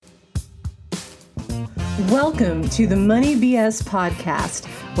Welcome to the Money BS podcast,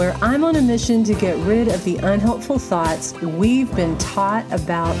 where I'm on a mission to get rid of the unhelpful thoughts we've been taught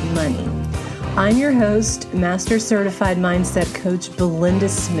about money. I'm your host, Master Certified Mindset Coach Belinda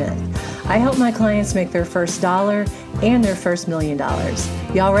Smith. I help my clients make their first dollar and their first $1 million.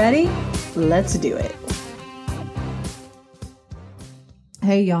 Y'all ready? Let's do it.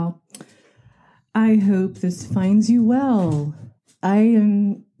 Hey, y'all. I hope this finds you well. I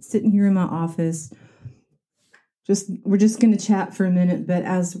am sitting here in my office. We're just going to chat for a minute, but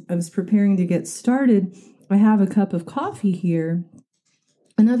as I was preparing to get started, I have a cup of coffee here,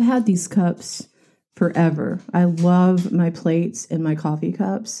 and I've had these cups forever. I love my plates and my coffee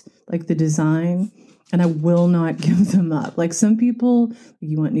cups, like the design, and I will not give them up. Like some people,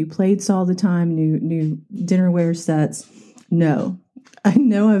 you want new plates all the time, new dinnerware sets. No, I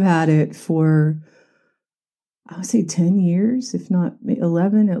know I've had it for, I would say 10 years, if not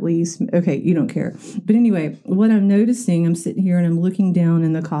 11 at least. Okay, you don't care. But anyway, what I'm noticing, I'm sitting here and I'm looking down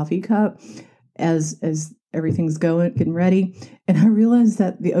in the coffee cup as everything's getting ready. And I realized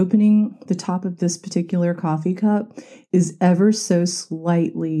that the top of this particular coffee cup is ever so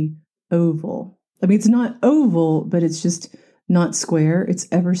slightly oval. I mean, it's not oval, but it's just not square. It's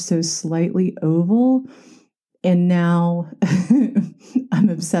ever so slightly oval. And now I'm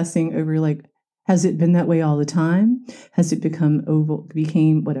obsessing over has it been that way all the time? Has it become oval,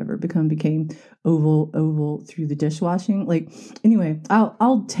 became oval through the dishwashing? Anyway,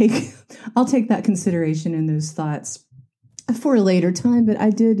 I'll take that consideration and those thoughts for a later time, but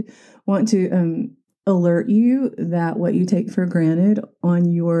I did want to alert you that what you take for granted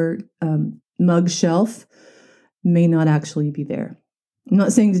on your mug shelf may not actually be there. I'm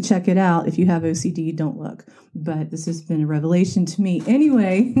not saying to check it out. If you have OCD, don't look, but this has been a revelation to me.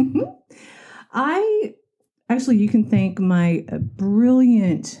 Anyway, you can thank my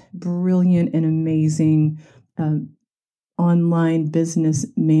brilliant and amazing online business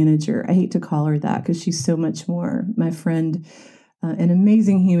manager. I hate to call her that because she's so much more. My friend, an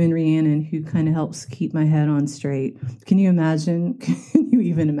amazing human, Rhiannon, who kind of helps keep my head on straight. Can you imagine? Can you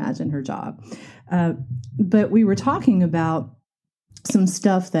even imagine her job? But we were talking about some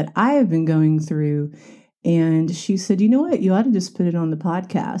stuff that I have been going through. And she said, you know what? You ought to just put it on the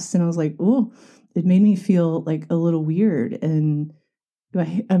podcast. And I was like, oh, it made me feel like a little weird. And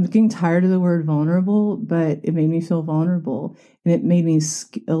I'm getting tired of the word vulnerable, but it made me feel vulnerable. And it made me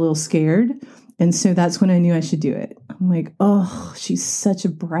a little scared. And so that's when I knew I should do it. I'm like, oh, she's such a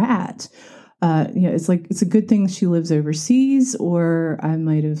brat. It's a good thing she lives overseas, or I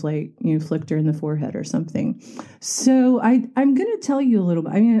might have flicked her in the forehead or something. So I'm going to tell you a little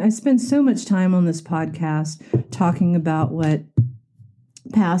bit. I mean, I spend so much time on this podcast talking about what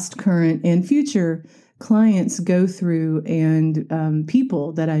past, current, and future clients go through and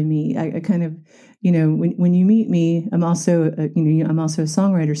people that I meet. I kind of, when you meet me, I'm also a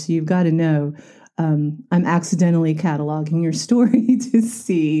songwriter, so you've got to know. I'm accidentally cataloging your story to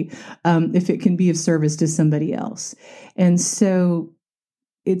see if it can be of service to somebody else. And so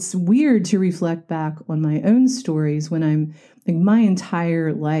it's weird to reflect back on my own stories when I'm my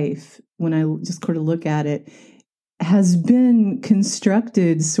entire life, when I just sort of look at it, has been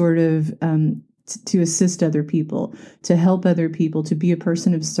constructed sort of to assist other people, to help other people, to be a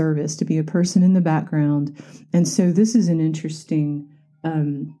person of service, to be a person in the background. And so this is an interesting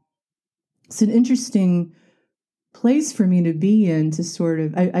place for me to be in, to sort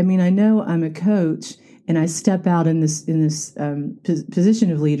of, I know I'm a coach and I step out in this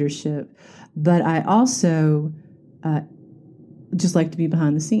position of leadership, but I also just like to be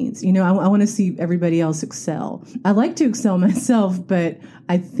behind the scenes. I want to see everybody else excel. I like to excel myself, but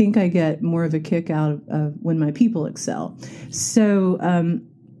I think I get more of a kick out of when my people excel. So,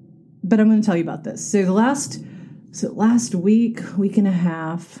 but I'm going to tell you about this. So last week and a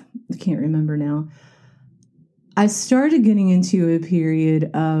half, I can't remember now, I started getting into a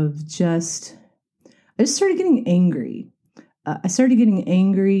period of I just started getting angry. I started getting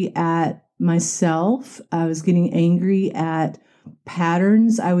angry at myself. I was getting angry at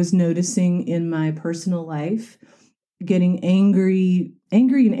patterns I was noticing in my personal life, getting angry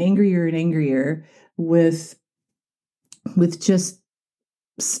and angrier with just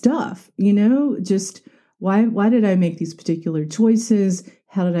stuff, just why did I make these particular choices?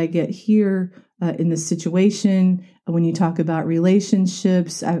 How did I get here in this situation? When you talk about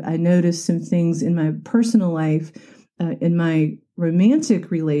relationships, I noticed some things in my personal life, in my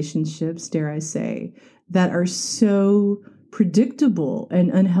romantic relationships, dare I say, that are so predictable and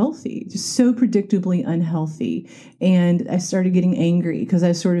unhealthy, just so predictably unhealthy. And I started getting angry because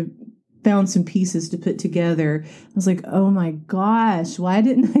I sort of found some pieces to put together. I was like, oh my gosh, why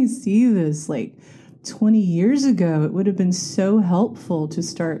didn't I see this? 20 years ago, it would have been so helpful to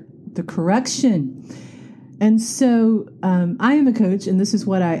start the correction. And so I am a coach, and this is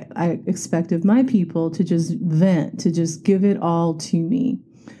what I expect of my people, to just vent, to just give it all to me.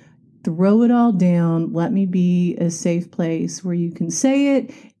 Throw it all down. Let me be a safe place where you can say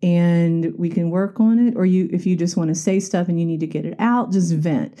it and we can work on it. Or if you just want to say stuff and you need to get it out, just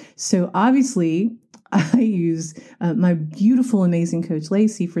vent. So obviously, I use my beautiful, amazing coach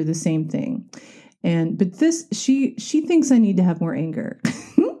Lacey for the same thing. But she thinks I need to have more anger.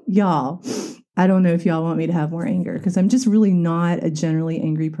 Y'all, I don't know if y'all want me to have more anger, because I'm just really not a generally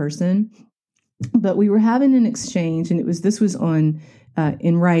angry person. But we were having an exchange, and this was on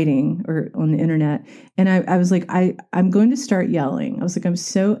in writing or on the internet. And I was like, I'm going to start yelling. I was like, I'm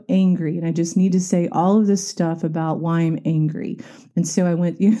so angry, and I just need to say all of this stuff about why I'm angry. And so I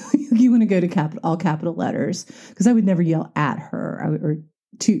went, you want to go to all capital letters, because I would never yell at her I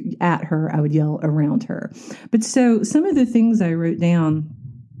would yell around her. But so some of the things I wrote down,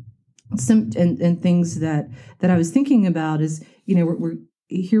 and things that I was thinking about is,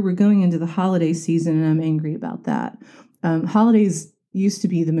 we're going into the holiday season, and I'm angry about that. Holidays used to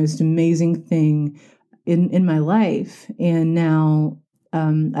be the most amazing thing in my life, and now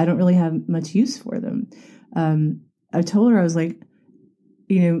I don't really have much use for them. I told her, I was like,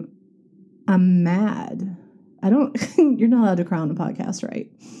 I'm mad. You're not allowed to cry on a podcast, right?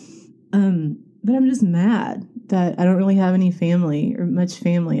 But I'm just mad that I don't really have any family or much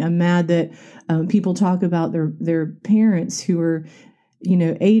family. I'm mad that people talk about their parents who are,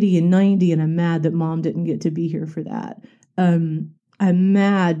 80 and 90, and I'm mad that mom didn't get to be here for that. I'm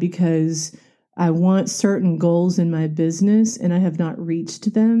mad because I want certain goals in my business and I have not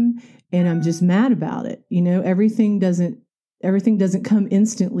reached them, and I'm just mad about it. Everything doesn't come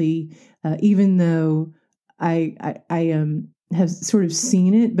instantly, even though I have sort of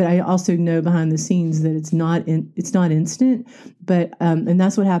seen it, but I also know behind the scenes that it's not instant. But and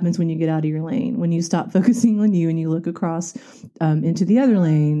that's what happens when you get out of your lane. When you stop focusing on you and you look across into the other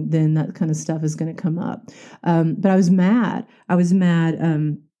lane, then that kind of stuff is going to come up. But I was mad.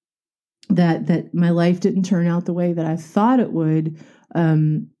 That my life didn't turn out the way that I thought it would.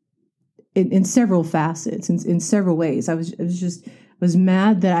 In several facets, in several ways. I was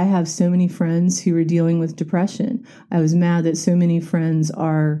mad that I have so many friends who are dealing with depression. I was mad that so many friends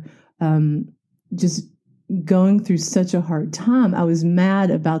are just going through such a hard time. I was mad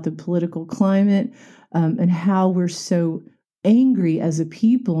about the political climate and how we're so angry as a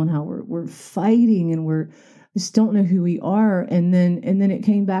people, and how we're fighting, and we're just don't know who we are. And then it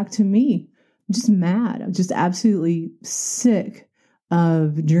came back to me. I'm just mad. I'm just absolutely sick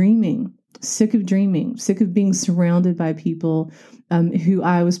of dreaming. Sick of being surrounded by people who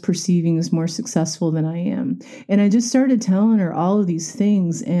I was perceiving as more successful than I am. And I just started telling her all of these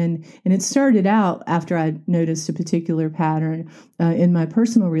things. And it started out after I noticed a particular pattern in my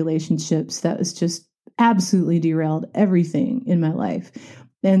personal relationships that was just absolutely derailed everything in my life.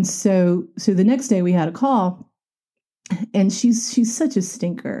 And so the next day we had a call, and she's such a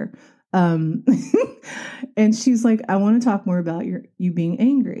stinker. And she's like, I want to talk more about you being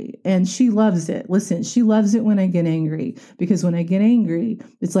angry. And she loves it. Listen, she loves it when I get angry, because when I get angry,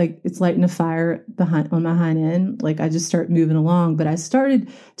 it's lighting a fire on my hind end. Like I just start moving along. But I started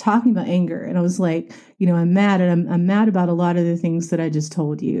talking about anger, and I was like, I'm mad, and I'm mad about a lot of the things that I just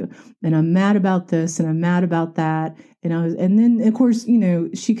told you. And I'm mad about this, and I'm mad about that. And then of course,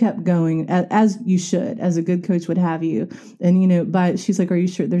 she kept going, as you should, as a good coach would have you. And, but she's like, are you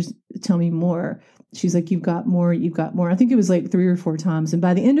sure? Tell me more. She's like, you've got more. I think it was like 3 or 4 times. And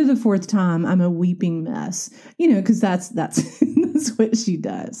by the end of the 4th time, I'm a weeping mess, because that's that's what she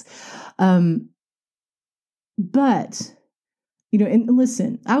does. But, and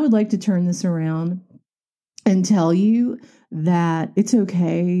listen, I would like to turn this around and tell you that it's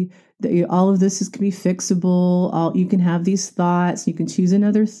okay. That all of this can be fixable. You can have these thoughts. You can choose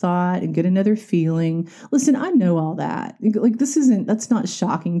another thought and get another feeling. Listen, I know all that. Like that's not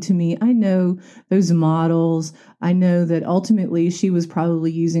shocking to me. I know those models. I know that ultimately she was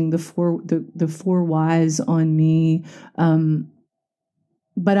probably using the four whys on me.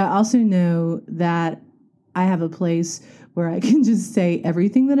 But I also know that I have a place where I can just say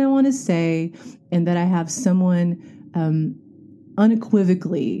everything that I want to say, and that I have someone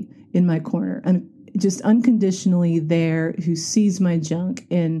unequivocally in my corner, and just unconditionally there, who sees my junk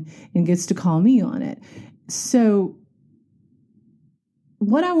and gets to call me on it. So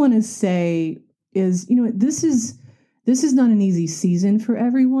what I want to say is, this is not an easy season for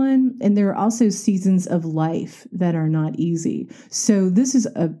everyone. And there are also seasons of life that are not easy. So this is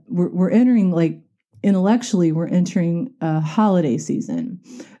we're entering like intellectually, we're entering a holiday season.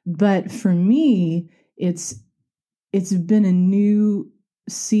 But for me, it's been a new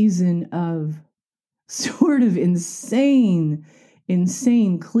season of sort of insane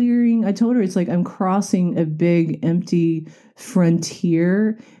clearing. I told her it's like I'm crossing a big empty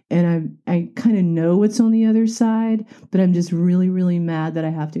frontier, and I kind of know what's on the other side, but I'm just really, really mad that I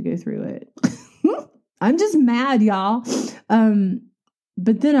have to go through it. I'm just mad, y'all.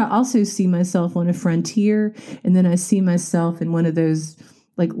 But then I also see myself on a frontier, and then I see myself in one of those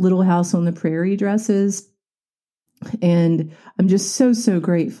like Little House on the Prairie dresses. And I'm just so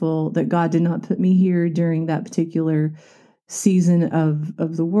grateful that God did not put me here during that particular season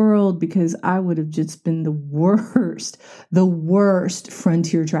of the world, because I would have just been the worst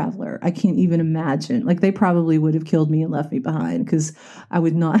frontier traveler. I can't even imagine. Like, they probably would have killed me and left me behind, because I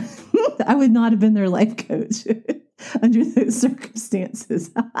would not I would not have been their life coach under those circumstances.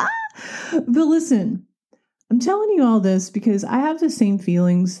 But listen, I'm telling you all this because I have the same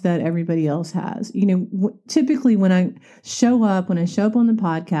feelings that everybody else has. You know, typically when I show up on the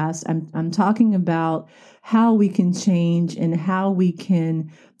podcast, I'm talking about how we can change and how we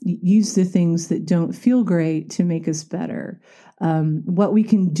can use the things that don't feel great to make us better. What we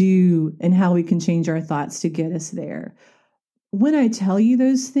can do and how we can change our thoughts to get us there. When I tell you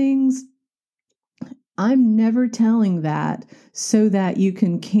those things, I'm never telling that so that you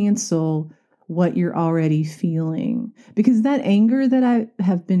can cancel what you're already feeling, because that anger that I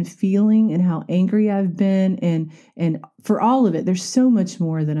have been feeling and how angry I've been, and for all of it, there's so much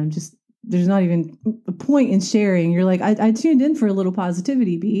more that there's not even a point in sharing. You're like, I tuned in for a little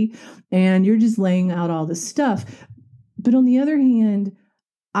positivity, B, and you're just laying out all this stuff. But on the other hand,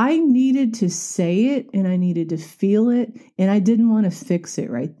 I needed to say it and I needed to feel it, and I didn't want to fix it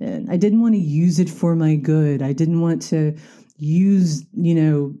right then. I didn't want to use it for my good. I didn't want to use,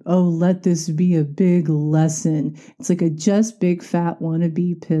 let this be a big lesson. It's like a just big fat want to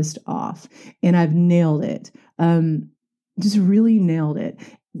be pissed off. And I've nailed it. Just really nailed it.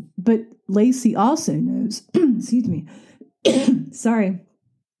 But Lacey also knows, excuse me, sorry,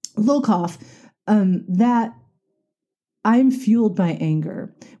 a little cough, that I'm fueled by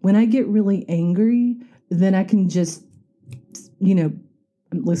anger. When I get really angry, then I can just,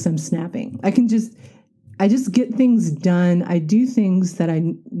 listen, I'm snapping. I just get things done. I do things that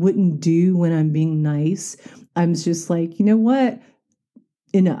I wouldn't do when I'm being nice. I'm just like, you know what?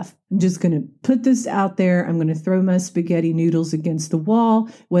 Enough. I'm just going to put this out there. I'm going to throw my spaghetti noodles against the wall.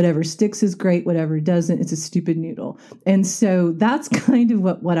 Whatever sticks is great. Whatever doesn't, it's a stupid noodle. And so that's kind of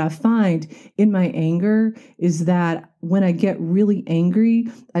what I find in my anger, is that when I get really angry,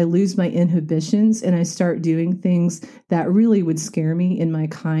 I lose my inhibitions and I start doing things that really would scare me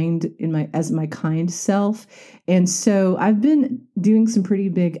as my kind self. And so I've been doing some pretty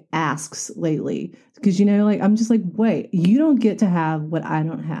big asks lately, because, I'm just like, wait, you don't get to have what I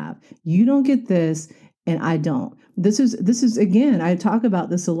don't have. You don't get this and I don't. This is again, I talk about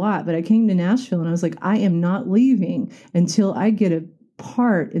this a lot, but I came to Nashville and I was like, I am not leaving until I get a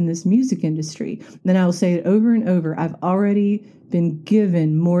part in this music industry. Then I will say it over and over. I've already been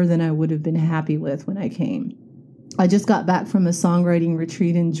given more than I would have been happy with when I came. I just got back from a songwriting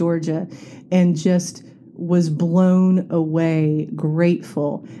retreat in Georgia and just was blown away,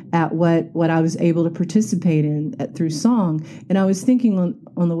 grateful at what I was able to participate in through song. And I was thinking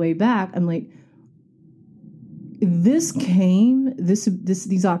on the way back, I'm like, these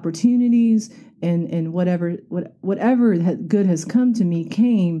opportunities and whatever good has come to me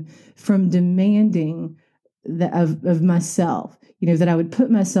came from demanding of myself, that I would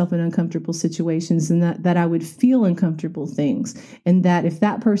put myself in uncomfortable situations, and that I would feel uncomfortable things, and that if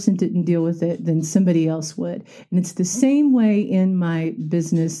that person didn't deal with it, then somebody else would. And it's the same way in my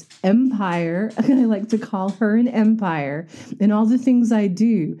business empire. I like to call her an empire, and all the things I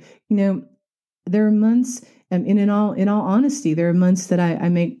do. There are months, and in all honesty, there are months that I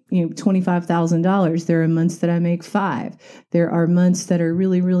make $25,000. There are months that I make $5,000. There are months that are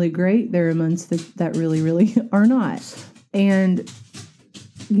really, really great. There are months that really, really are not. And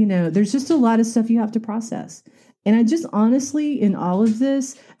there's just a lot of stuff you have to process. And I just honestly, in all of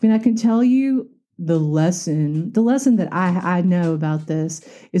this, I can tell you the lesson that I know about this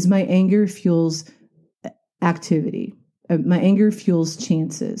is my anger fuels activity. My anger fuels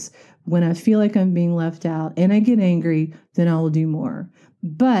chances. When I feel like I'm being left out and I get angry, then I will do more.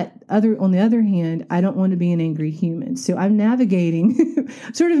 But on the other hand, I don't want to be an angry human. So I'm navigating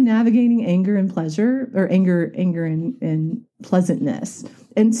anger and pleasure, or anger and pleasantness.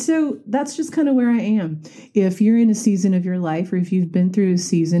 And so that's just kind of where I am. If you're in a season of your life, or if you've been through a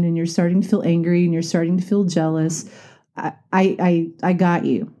season and you're starting to feel angry and you're starting to feel jealous, I got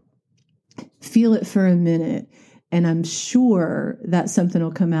you. feel it for a minute, and I'm sure that something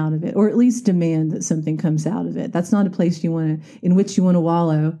will come out of it, or at least demand that something comes out of it. That's not a place in which you want to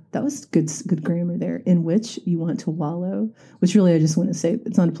wallow. That was good grammar there. In which you want to wallow, which really I just want to say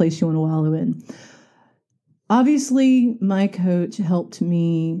it's not a place you want to wallow in. Obviously, my coach helped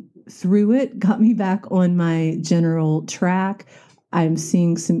me through it, got me back on my general track. I'm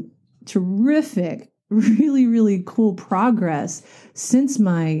seeing some terrific, really, really cool progress since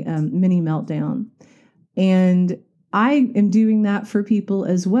my mini meltdown. And I am doing that for people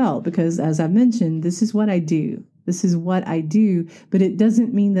as well, because as I mentioned, this is what I do. This is what I do, but it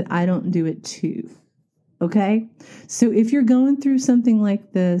doesn't mean that I don't do it too. Okay? So if you're going through something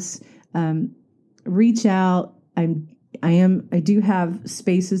like this, reach out. I do have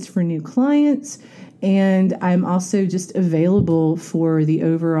spaces for new clients, and I'm also just available for the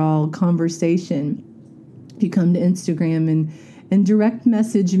overall conversation. If you come to Instagram and direct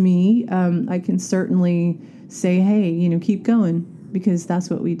message me, I can certainly say, hey, keep going, because that's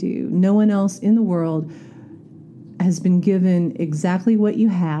what we do. No one else in the world has been given exactly what you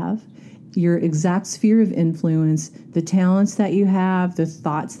have, your exact sphere of influence, the talents that you have, the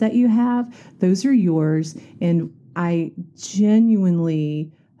thoughts that you have, those are yours. And I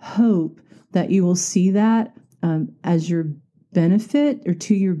genuinely hope that you will see that as your benefit, or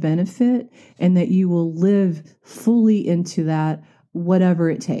to your benefit, and that you will live fully into that, whatever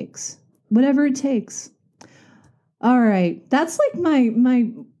it takes. Whatever it takes. All right. That's like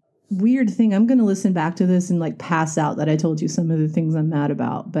my weird thing. I'm going to listen back to this and like pass out that I told you some of the things I'm mad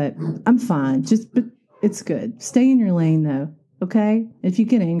about, but I'm fine. But it's good. Stay in your lane though. Okay. If you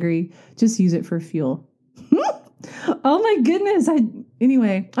get angry, just use it for fuel. Oh my goodness.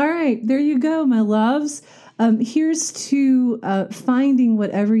 Anyway. All right. There you go, my loves. Here's to finding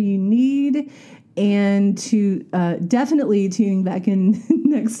whatever you need, and to definitely tuning back in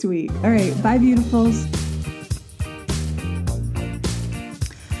next week. All right. Bye, beautifuls.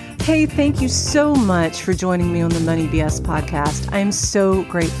 Hey, thank you so much for joining me on the Money BS podcast. I am so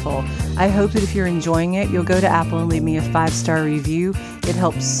grateful. I hope that if you're enjoying it, you'll go to Apple and leave me a 5-star review. It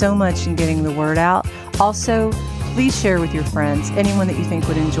helps so much in getting the word out. Also, please share with your friends, anyone that you think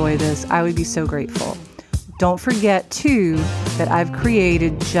would enjoy this. I would be so grateful. Don't forget, too, that I've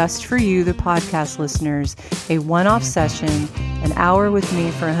created just for you, the podcast listeners, a one-off session, an hour with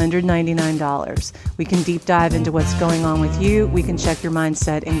me for $199. We can deep dive into what's going on with you. We can check your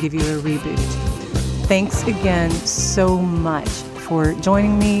mindset and give you a reboot. Thanks again so much for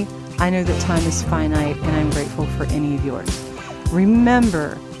joining me. I know that time is finite, and I'm grateful for any of yours.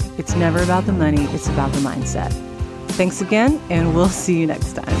 Remember, it's never about the money. It's about the mindset. Thanks again, and we'll see you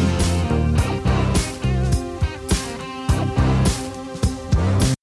next time.